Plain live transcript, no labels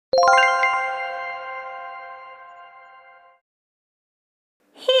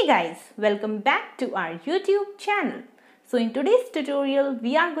guys, welcome back to our YouTube channel. So in today's tutorial,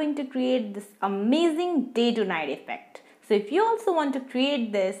 we are going to create this amazing day to night effect. So if you also want to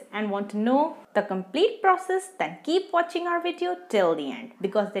create this and want to know the complete process, then keep watching our video till the end,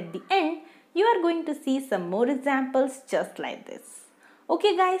 because at the end, you are going to see some more examples just like this.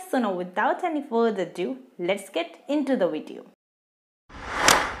 Okay guys, so now without any further ado, let's get into the video.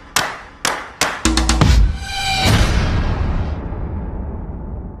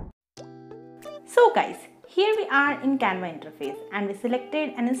 So guys, here we are in Canva interface and we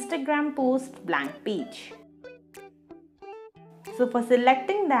selected an Instagram post blank page. So for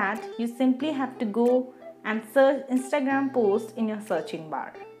selecting that, you simply have to go and search Instagram post in your searching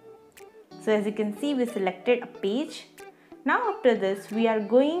bar. So as you can see, we selected a page. Now after this, we are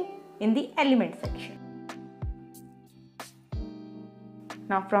going in the element section.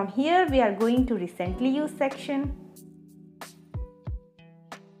 Now from here, we are going to recently used section.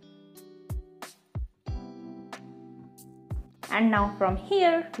 And now from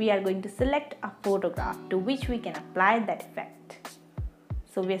here, we are going to select a photograph to which we can apply that effect.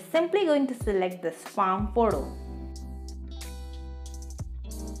 So we are simply going to select this farm photo.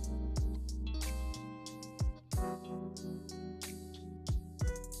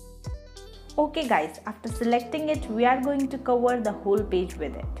 Okay guys, after selecting it, we are going to cover the whole page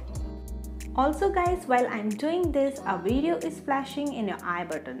with it. Also guys, while I'm doing this, a video is flashing in your I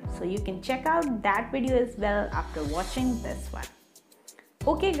button, so you can check out that video as well after watching this one.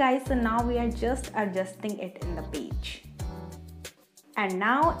 Okay guys, so now we are just adjusting it in the page. And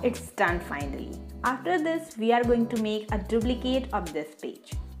now it's done finally. After this, we are going to make a duplicate of this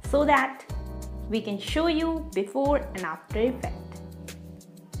page so that we can show you before and after effect.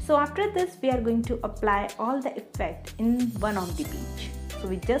 So after this, we are going to apply all the effect in one of the page. So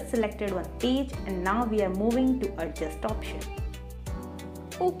we just selected one page and now we are moving to adjust option.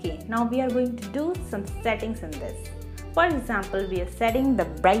 Okay, now we are going to do some settings in this. For example, we are setting the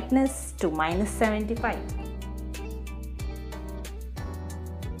brightness to -75.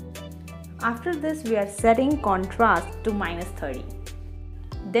 After this, we are setting contrast to -30.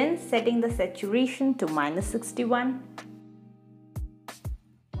 Then setting the saturation to -61.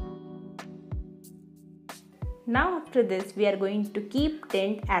 Now after this, we are going to keep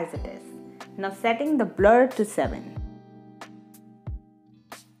tint as it is. Now setting the blur to 7.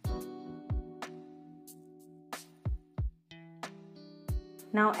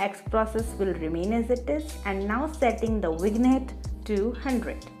 Now X process will remain as it is, and now setting the vignette to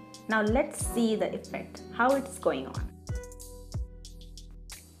 100. Now let's see the effect, how it's going on.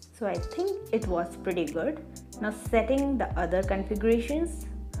 So I think it was pretty good. Now setting the other configurations.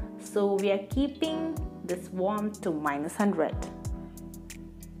 So we are keeping this warmth to -100.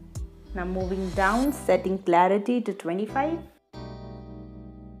 Now moving down, setting clarity to 25.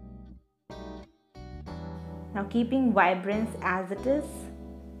 Now keeping vibrance as it is,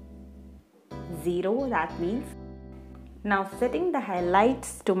 0, that means. Now setting the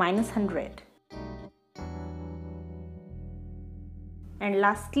highlights to -100. And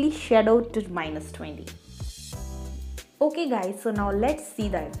lastly, shadow to -20. Okay guys, so now let's see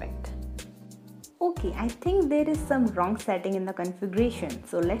the effect. Okay, I think there is some wrong setting in the configuration,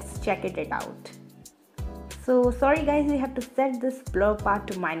 so let's check it out. So sorry guys, we have to set this blur part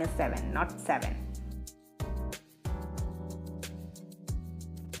to -7, not 7.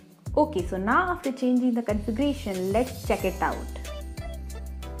 Okay, so now after changing the configuration, let's check it out.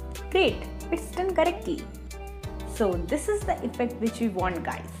 Great, it's done correctly. So this is the effect which we want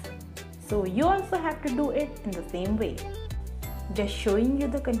guys. So you also have to do it in the same way. Just showing you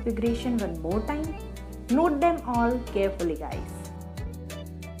the configuration one more time. Note them all carefully guys.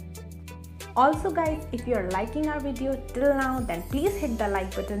 Also guys, if you are liking our video till now, then please hit the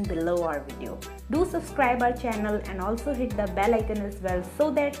like button below our video. Do subscribe our channel and also hit the bell icon as well so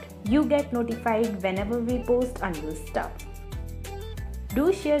that you get notified whenever we post a new stuff.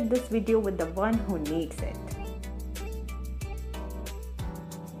 Do share this video with the one who needs it.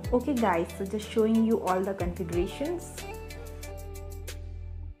 Okay guys, so just showing you all the configurations.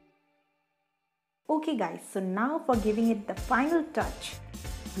 Okay guys, so now for giving it the final touch,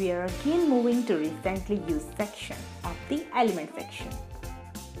 we are again moving to recently used section of the element section.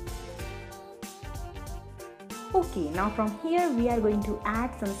 Okay, now from here we are going to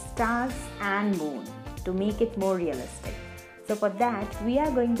add some stars and moon to make it more realistic. So for that, we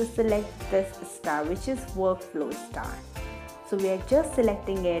are going to select this star, which is workflow star. So we are just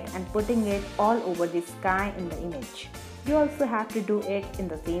selecting it and putting it all over the sky in the image. You also have to do it in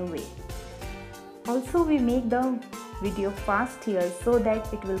the same way. Also, we make the video fast here so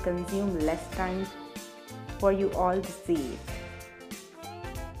that it will consume less time for you all to see it.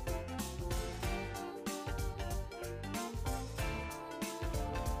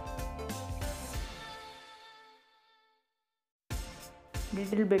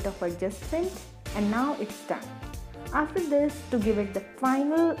 little bit of adjustment, and now it's done. After this, to give it the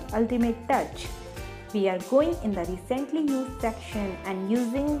final ultimate touch, we are going in the recently used section and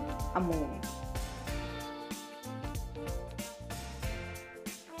using a moon.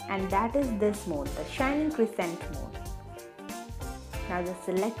 And that is this mode, the shining crescent mode. Now just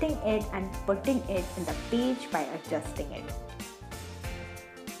selecting it and putting it in the page by adjusting it.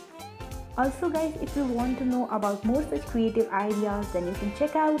 Also guys, if you want to know about more such creative ideas, then you can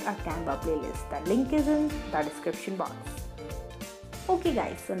check out our Canva playlist. The link is in the description box. Okay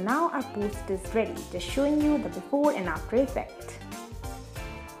guys, so now our post is ready, just showing you the before and after effect.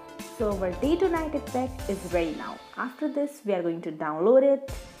 So our day to night effect is ready now. After this, we are going to download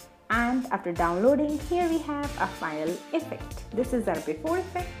it. And after downloading, here we have a final effect. This is our before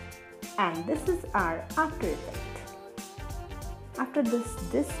effect and this is our after effect. After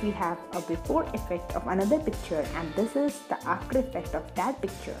this we have a before effect of another picture, and this is the after effect of that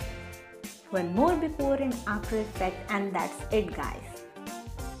picture. One more before and after effect, and that's it guys.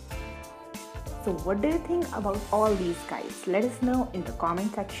 So what do you think about all these guys? Let us know in the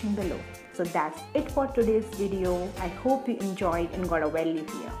comment section below. So that's it for today's video. I hope you enjoyed and got a value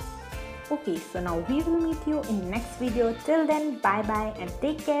here. Okay, so now we will meet you in next video. Till then, bye bye and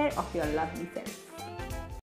take care of your lovely self.